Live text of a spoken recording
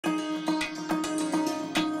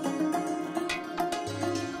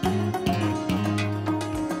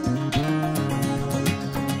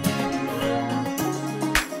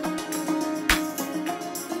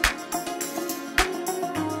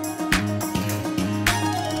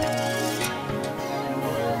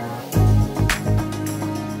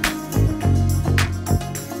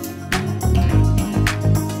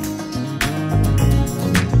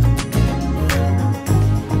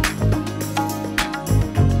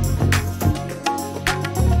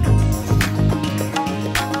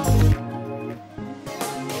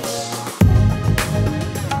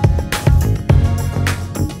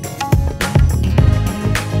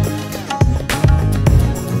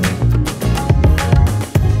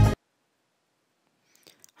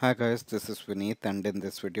Hi guys, this is Vineet, and in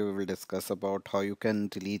this video we will discuss about how you can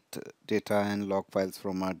delete data and log files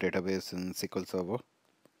from our database in SQL Server.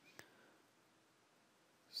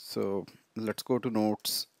 So let's go to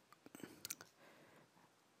notes.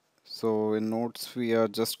 So in notes we are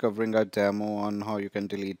just covering a demo on how you can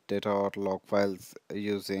delete data or log files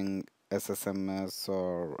using SSMS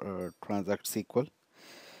or Transact SQL.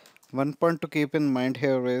 One point to keep in mind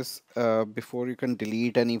here is before you can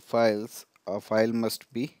delete any files, a file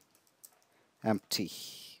must be empty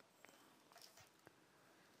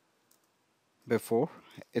before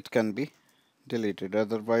it can be deleted.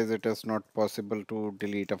 Otherwise, it is not possible to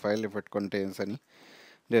delete a file if it contains any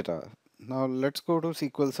data. Now, let's go to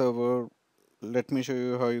SQL Server. Let me show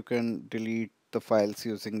you how you can delete the files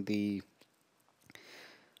using the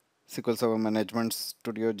SQL Server Management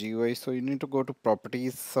Studio GUI. So, you need to go to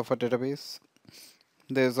Properties of a database.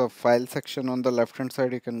 There's a file section on the left hand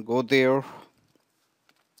side. You can go there,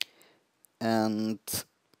 and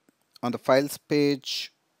on the files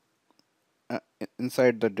page,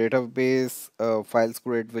 inside the database files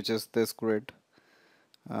grid, which is this grid,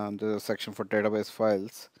 there's a section for database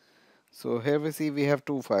files. So here we see we have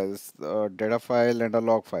two files, a data file and a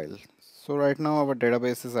log file. So right now our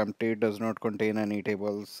database is empty, it does not contain any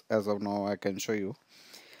tables as of now. I can show you.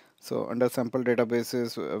 So under sample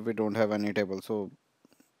databases we don't have any table, so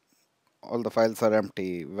all the files are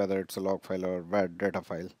empty, whether it's a log file or a data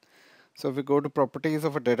file. So if we go to properties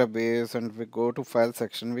of a database and we go to file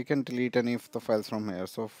section, we can delete any of the files from here.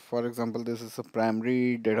 So for example, this is a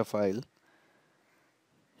primary data file.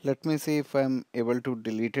 Let me see if I'm able to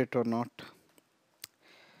delete it or not.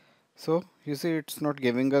 So you see it's not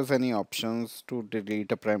giving us any options to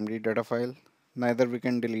delete a primary data file. Neither we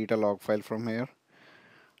can delete a log file from here.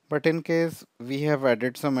 But in case we have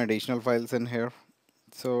added some additional files in here.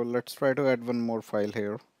 So let's try to add one more file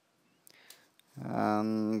here.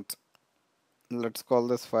 And let's call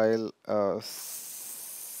this file,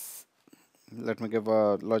 let me give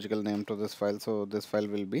a logical name to this file. So this file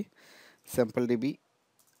will be sampledb.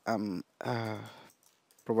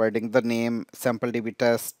 Providing the name sampledb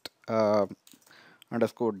test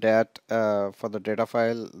underscore dat for the data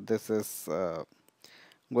file. This is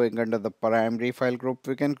going under the primary file group.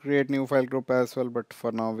 We can create new file group as well, but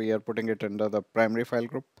for now we are putting it under the primary file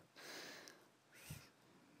group.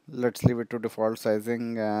 Let's leave it to default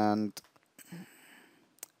sizing, and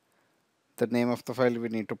the name of the file we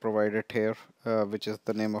need to provide it here, which is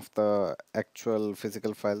the name of the actual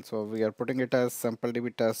physical file. So we are putting it as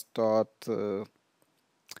sampledb test dot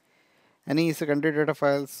any secondary data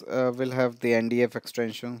files will have the NDF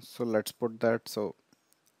extension, so let's put that. So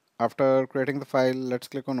after creating the file, let's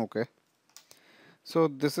click on OK. So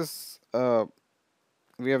this is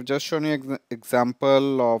we have just shown you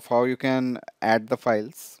example of how you can add the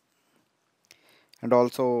files, and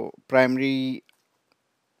also the primary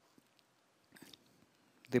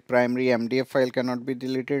MDF file cannot be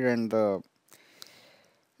deleted, and the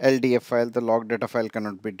LDF file, the log data file,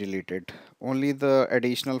 cannot be deleted. Only the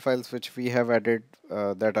additional files which we have added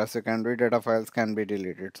that are secondary data files can be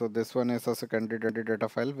deleted. So this one is a secondary data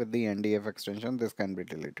file with the NDF extension. This can be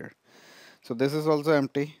deleted. So this is also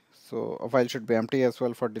empty. So a file should be empty as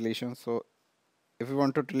well for deletion. So if we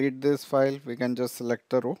want to delete this file, we can just select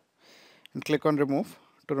the row and click on remove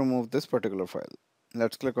to remove this particular file.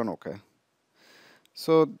 Let's click on OK.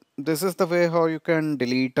 So this is the way how you can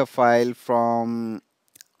delete a file from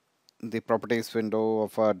the properties window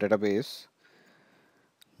of our database.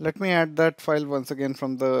 Let me add that file once again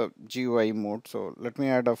from the GUI mode. So let me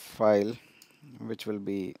add a file which will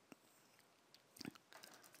be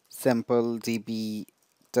sampledb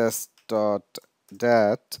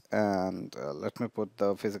test.dat, and let me put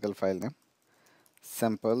the physical file name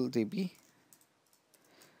sampledb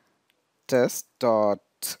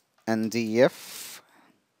test.ndf.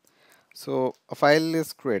 So a file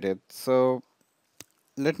is created. So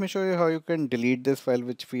let me show you how you can delete this file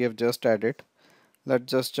which we have just added. Let's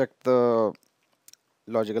just check the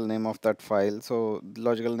logical name of that file. So the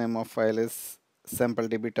logical name of file is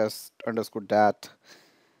sampledb test underscore dat,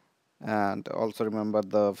 and also remember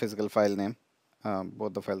the physical file name.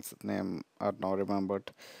 Both the files name are now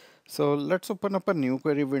remembered. So let's open up a new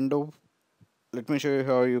query window. Let me show you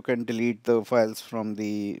how you can delete the files from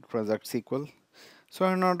the Transact SQL. So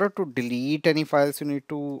in order to delete any files, you need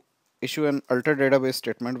to issue an alter database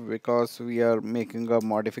statement, because we are making a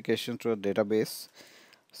modification to a database.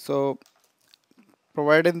 So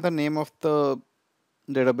provide in the name of the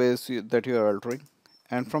database that you are altering,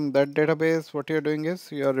 and from that database what you are doing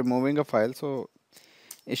is you are removing a file. So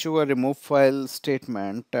issue a remove file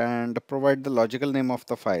statement and provide the logical name of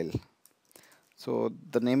the file. So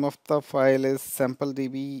the name of the file is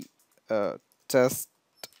sampledb test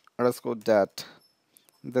underscore dat.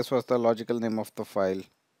 This was the logical name of the file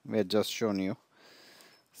we had just shown you.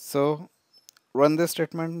 So run this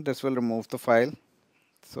statement. This will remove the file.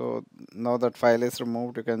 So now that file is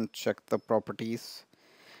removed, you can check the properties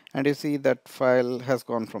and you see that file has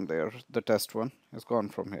gone from there. The test one has gone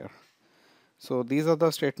from here. So these are the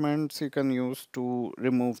statements you can use to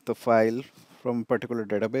remove the file from a particular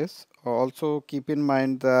database. Also keep in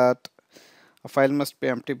mind that a file must be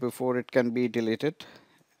empty before it can be deleted.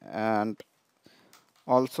 And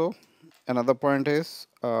also another point is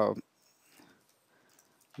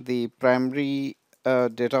the primary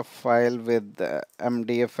data file with the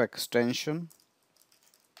MDF extension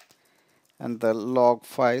and the log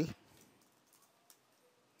file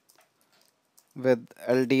with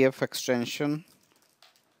LDF extension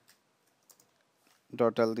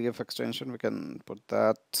 .ldf extension, we can put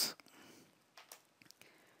that,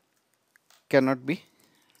 cannot be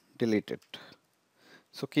deleted.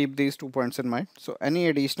 So keep these 2 points in mind. So any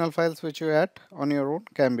additional files which you add on your own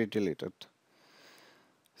can be deleted.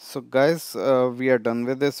 So guys, we are done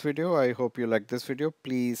with this video. I hope you like this video.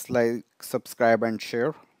 Please like, subscribe and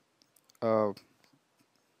share. Uh,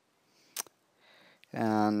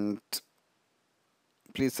 and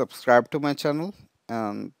please subscribe to my channel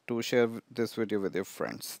and to share this video with your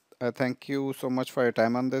friends. Thank you so much for your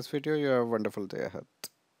time on this video. You have a wonderful day ahead.